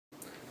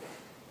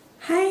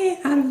Hi,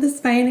 out of this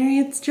binary,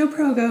 it's Joe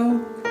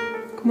Progo.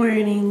 Good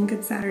morning,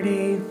 good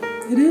Saturday.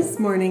 It is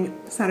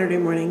Saturday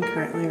morning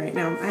currently right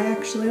now. I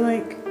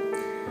actually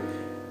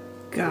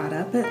got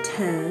up at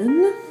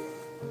 10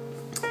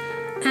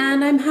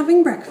 and I'm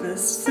having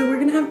breakfast. So we're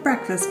gonna have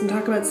breakfast and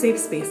talk about safe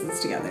spaces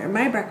together.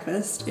 My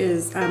breakfast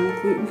is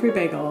gluten-free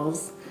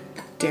bagels,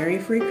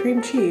 dairy-free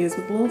cream cheese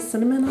with a little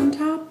cinnamon on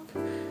top.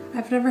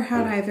 I've never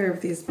had either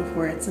of these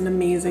before. It's an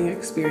amazing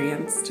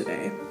experience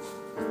today.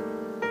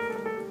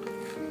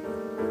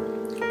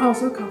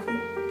 Also coffee,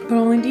 but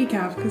only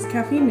decaf because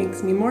caffeine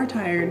makes me more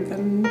tired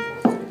than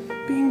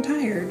being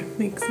tired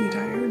makes me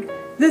tired.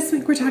 This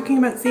week we're talking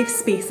about safe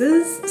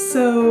spaces,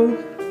 so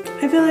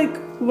I feel like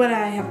what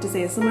I have to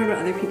say is similar to what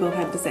other people have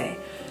had to say.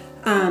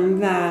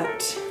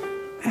 That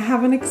I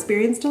haven't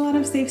experienced a lot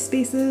of safe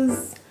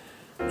spaces,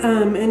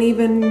 and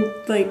even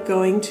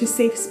going to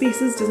safe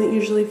spaces doesn't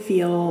usually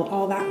feel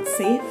all that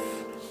safe.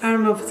 I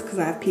don't know if it's because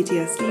I have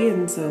PTSD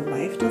and so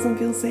life doesn't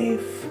feel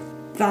safe.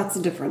 That's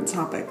a different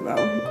topic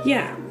though.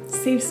 Yeah,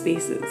 safe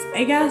spaces.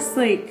 I guess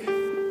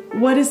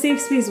what a safe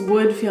space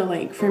would feel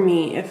like for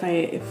me if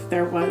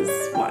there was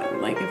one,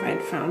 if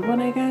I'd found one,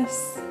 I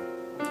guess.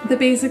 The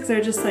basics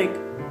are just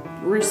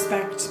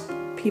respect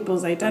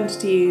people's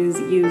identities,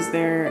 use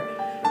their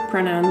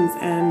pronouns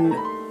and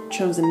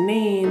chosen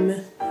name.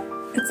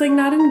 It's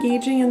not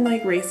engaging in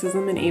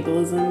racism and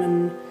ableism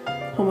and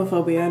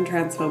homophobia and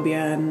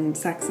transphobia and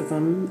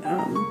sexism.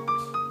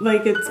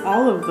 It's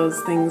all of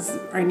those things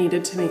are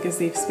needed to make a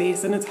safe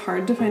space, and it's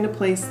hard to find a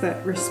place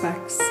that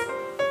respects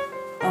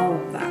all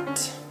of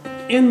that.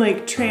 In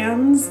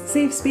trans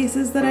safe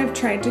spaces that I've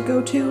tried to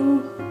go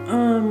to,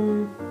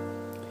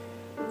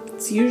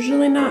 it's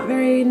usually not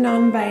very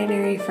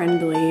non-binary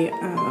friendly.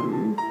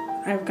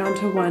 I've gone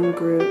to one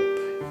group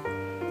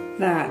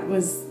that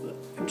was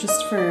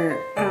just for,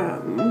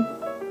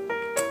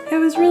 it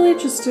was really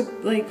just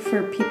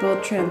for people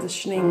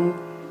transitioning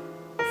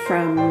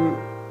from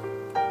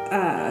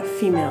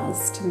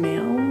females to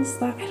males.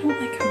 That I don't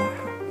like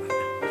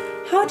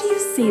how do you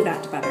say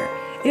that better?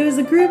 It was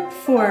a group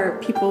for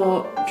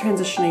people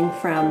transitioning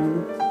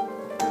from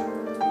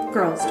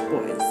girls to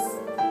boys,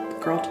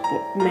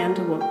 man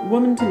to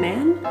woman to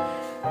man.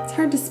 It's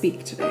hard to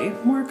speak today.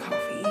 More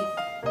coffee.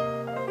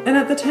 And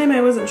at the time I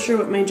wasn't sure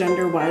what my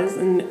gender was,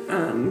 and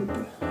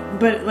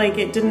but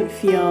it didn't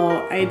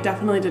feel, I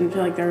definitely didn't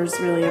feel like there was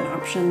really an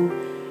option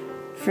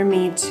for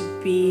me to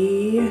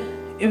be.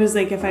 It was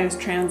if I was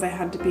trans, I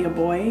had to be a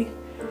boy,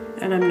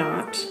 and I'm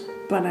not,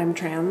 but I'm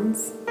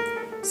trans.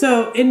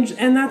 So,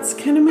 and that's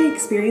kind of my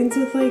experience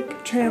with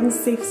trans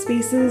safe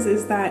spaces,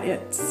 is that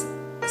it's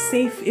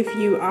safe if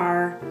you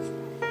are,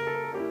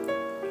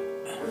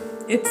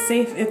 it's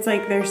safe, it's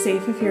they're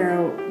safe if you're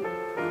a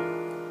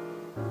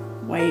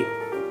white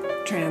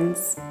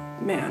trans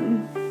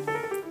man.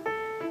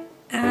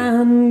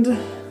 And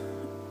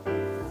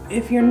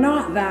if you're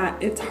not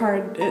that, it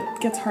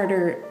gets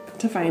harder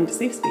to find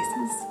safe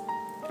spaces.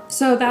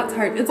 So that's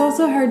hard. It's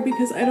also hard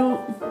because I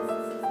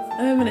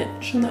have an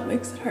itch and that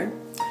makes it hard.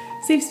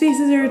 Safe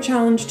spaces are a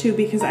challenge too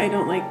because I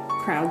don't like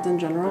crowds in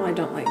general. I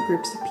don't like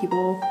groups of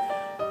people.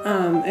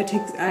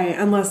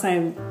 Unless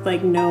I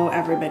know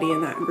everybody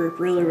in that group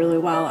really, really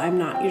well, I'm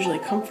not usually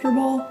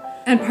comfortable.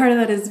 And part of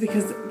that is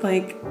because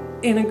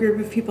in a group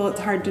of people, it's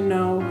hard to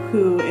know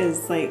who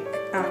is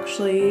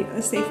actually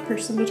a safe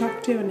person to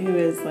talk to and who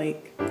is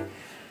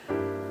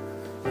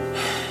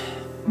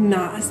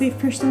not a safe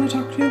person to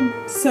talk to.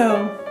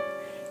 So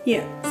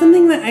yeah,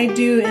 something that I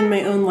do in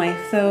my own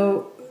life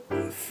though,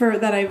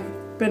 that I've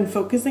been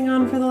focusing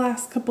on for the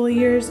last couple of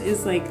years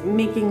is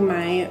making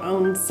my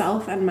own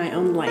self and my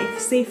own life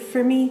safe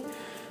for me.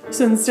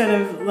 So instead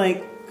of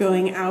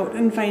going out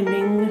and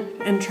finding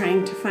and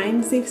trying to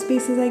find safe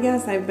spaces, I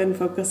guess, I've been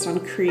focused on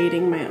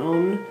creating my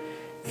own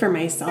for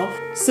myself.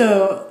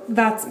 So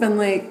that's been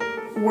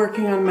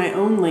working on my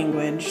own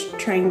language,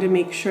 trying to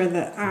make sure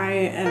that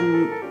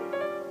I'm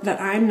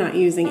not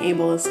using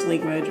ableist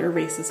language or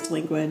racist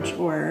language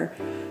or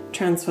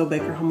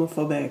transphobic or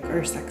homophobic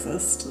or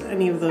sexist,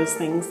 any of those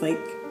things,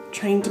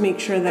 trying to make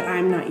sure that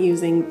I'm not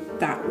using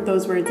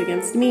those words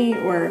against me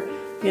or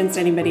against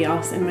anybody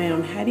else in my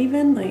own head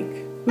even,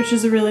 which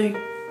is a really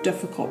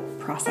difficult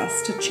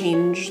process to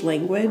change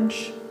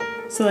language.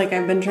 So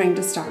I've been trying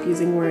to stop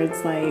using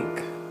words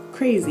like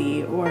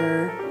crazy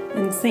or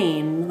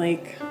insane.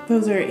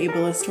 Those are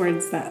ableist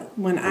words that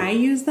when I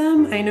use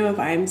them, I know if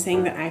I'm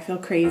saying that I feel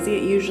crazy,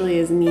 it usually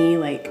is me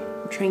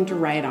trying to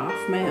write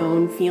off my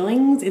own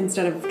feelings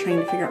instead of trying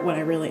to figure out what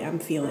I really am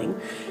feeling.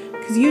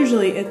 Because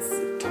usually it's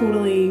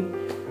totally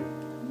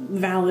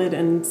valid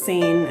and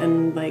sane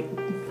and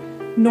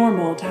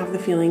normal to have the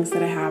feelings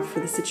that I have for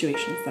the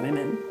situations that I'm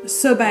in.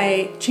 So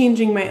by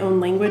changing my own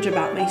language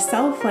about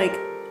myself,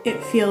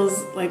 it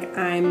feels like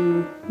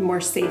I'm more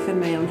safe in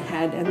my own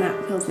head, and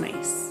that feels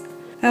nice.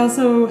 I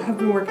also have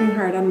been working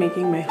hard on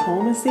making my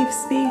home a safe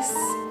space.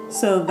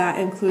 So that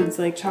includes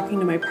talking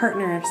to my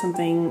partner if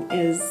something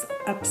is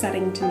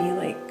upsetting to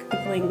me,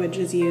 if language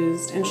is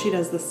used, and she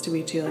does this to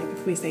me too,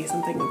 if we say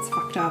something that's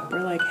fucked up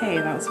or hey,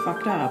 that was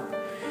fucked up,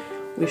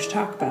 we should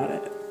talk about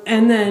it.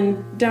 And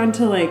then down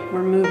to like,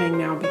 we're moving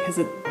now because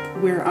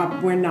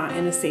we're not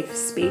in a safe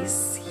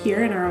space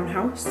here in our own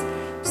house.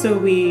 So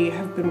we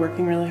have been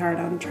working really hard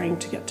on trying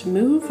to get to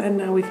move, and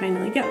now we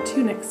finally get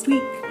to next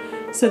week.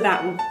 So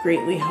that will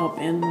greatly help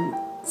in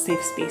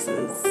safe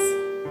spaces,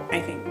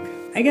 I think.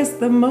 I guess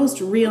the most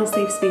real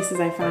safe spaces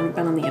I found have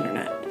been on the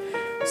internet.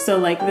 So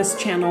like this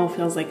channel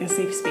feels like a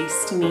safe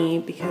space to me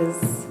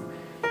because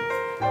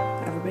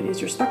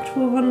everybody's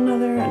respectful of one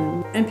another,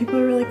 and people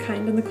are really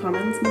kind in the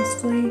comments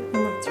mostly, and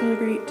that's really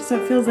great.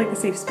 So it feels like a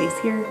safe space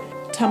here.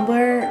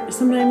 Tumblr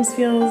sometimes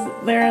feels,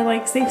 there are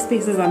like safe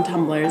spaces on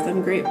Tumblrs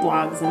and great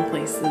blogs and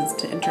places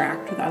to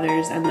interact with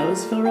others, and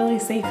those feel really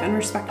safe and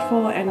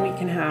respectful, and we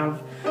can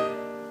have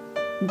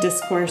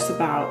discourse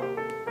about,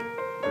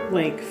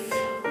 like,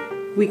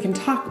 we can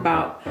talk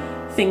about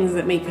things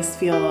that make us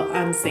feel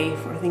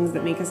unsafe or things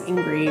that make us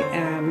angry,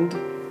 and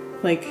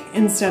like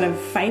instead of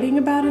fighting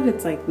about it,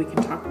 it's like we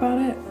can talk about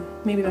it.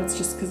 Maybe that's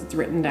just because it's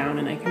written down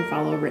and I can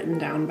follow written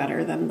down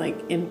better than like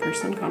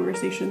in-person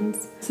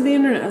conversations. So the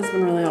internet has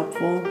been really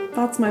helpful.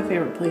 That's my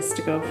favorite place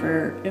to go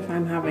for if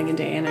I'm having a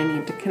day and I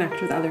need to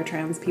connect with other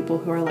trans people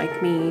who are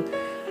like me.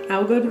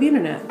 I'll go to the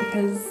internet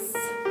because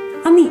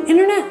on the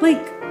internet,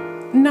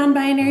 like,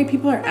 non-binary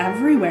people are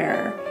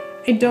everywhere.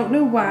 I don't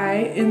know why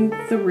in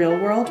the real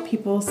world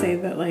people say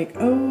that like,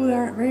 oh,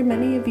 there aren't very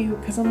many of you,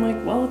 because I'm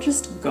like, well,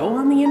 just go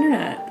on the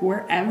internet.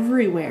 We're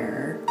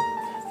everywhere.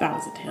 That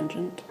was a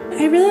tangent.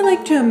 I really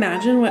like to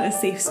imagine what a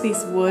safe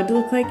space would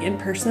look like in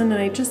person,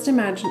 and I just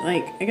imagine,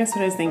 like, I guess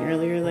what I was saying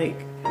earlier, like,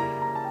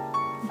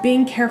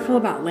 being careful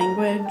about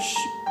language,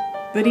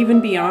 but even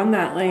beyond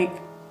that, like,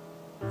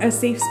 a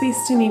safe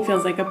space to me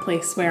feels like a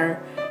place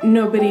where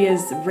nobody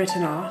is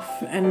written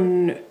off,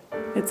 and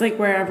it's like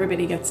where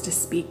everybody gets to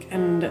speak,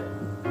 and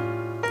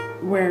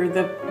where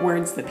the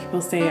words that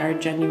people say are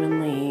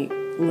genuinely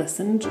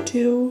listened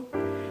to.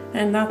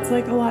 And that's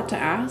like a lot to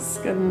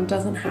ask and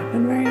doesn't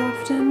happen very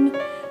often.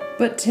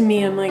 But to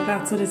me, I'm like,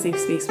 that's what a safe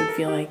space would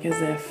feel like, as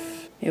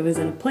if it was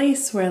in a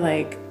place where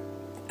like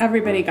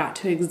everybody got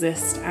to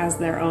exist as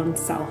their own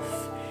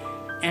self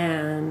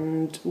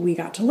and we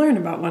got to learn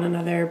about one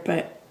another,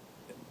 but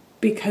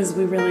because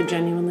we really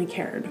genuinely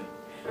cared.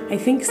 I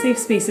think safe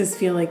spaces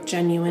feel like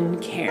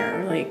genuine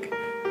care, like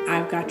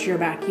I've got your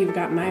back, you've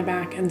got my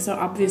back, and so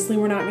obviously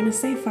we're not going to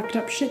say fucked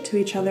up shit to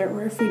each other,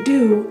 or if we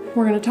do,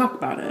 we're going to talk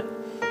about it.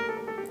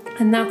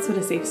 And that's what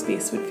a safe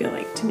space would feel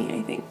like to me,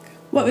 I think.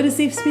 What would a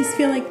safe space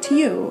feel like to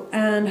you?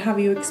 And have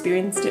you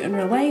experienced it in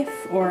real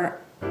life or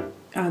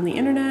on the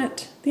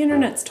internet? The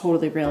internet's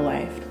totally real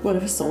life. What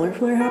if a solar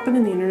flare happened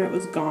and the internet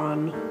was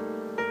gone?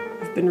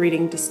 I've been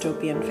reading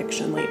dystopian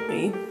fiction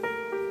lately.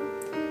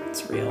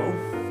 It's real.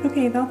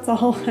 Okay, that's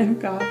all I've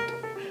got.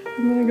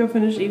 I'm gonna go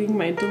finish eating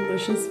my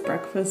delicious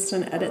breakfast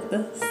and edit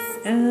this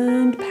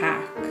and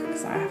pack,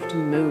 because I have to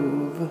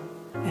move.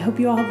 I hope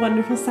you all have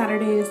wonderful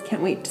Saturdays.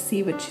 Can't wait to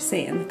see what you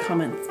say in the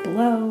comments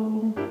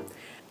below.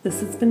 This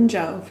has been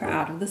Jo for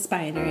Out of This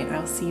Binary, and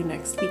I'll see you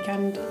next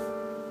weekend.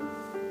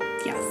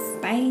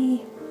 Yes,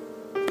 bye.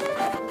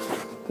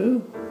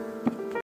 Ooh.